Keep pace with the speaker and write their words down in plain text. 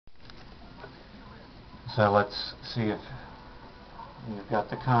So let's see if you've got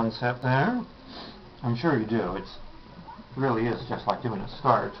the concept there. I'm sure you do. It really is just like doing a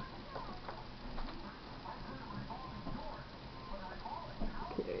start.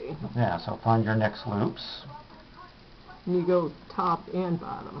 Okay. Yeah, so find your next loops. And you go top and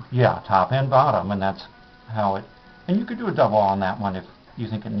bottom. Yeah, top and bottom, and that's how it... And you could do a double on that one if you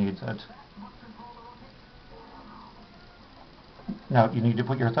think it needs it. No, you need to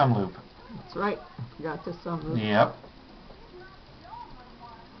put your thumb loop. That's right. I forgot the thumb loop. Yep.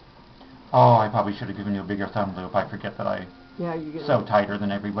 Oh, I probably should have given you a bigger thumb loop. I forget that I'm so tighter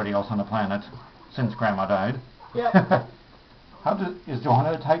than everybody else on the planet since Grandma died. Yeah. Is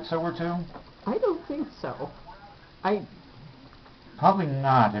Johanna a tight sewer too? I don't think so. Probably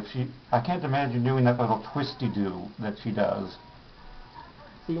not. I can't imagine doing that little twisty-do that she does.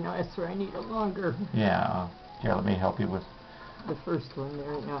 See, now that's where I need a longer. Yeah. Here, let me help you with the first one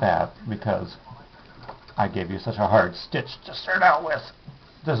there. Yeah. That, because I gave you such a hard stitch to start out with.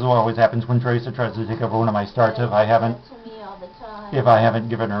 This is what always happens when Teresa tries to take over one of my starts if I haven't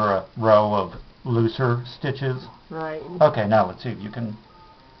given her a row of looser stitches. Right. Okay, now let's see if you can...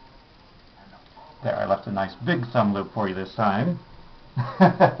 There, I left a nice big thumb loop for you this time.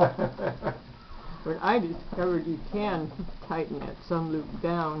 But I discovered you can tighten that thumb loop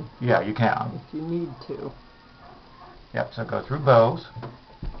down. Yeah, you can. If you need to. Yep, so go through bows.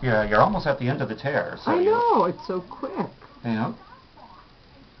 Yeah, you're almost at the end of the tear. So I know, it's so quick. Yeah.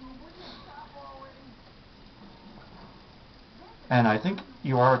 And I think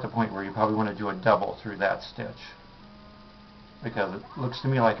you are at the point where you probably want to do a double through that stitch. Because it looks to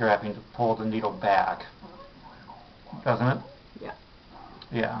me like you're having to pull the needle back. Doesn't it? Yeah.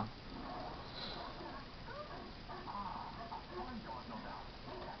 Yeah.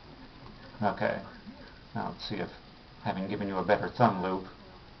 Okay. Now let's see if, having given you a better thumb loop,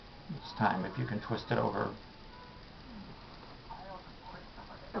 this time if you can twist it over.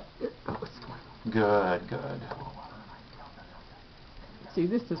 Up it goes. Good, good. See,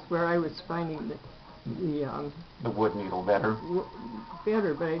 this is where I was finding the wood needle better.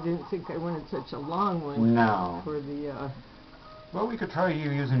 Better, but I didn't think I wanted such a long one. No. For the. Well, we could try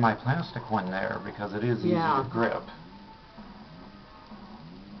you using my plastic one there because it is easy to grip.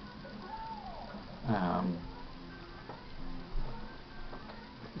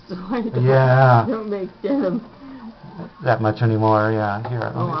 So I don't make denim that much anymore. Yeah.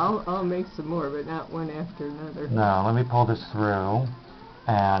 Here. Oh, I'll make some more, but not one after another. No, let me pull this through.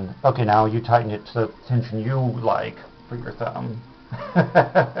 And, okay, now you tighten it to the tension you like for your thumb.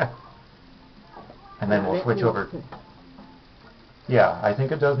 And then we'll switch over. Yeah, I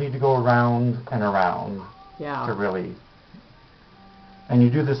think it does need to go around and around to really... And you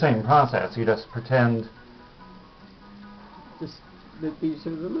do the same process. You just pretend that these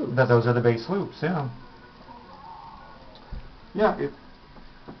are the loops. That those are the base loops, yeah. Yeah,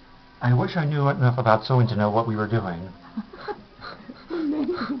 I wish I knew enough about sewing to know what we were doing.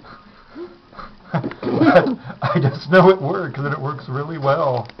 But I just know it works, and it works really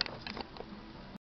well.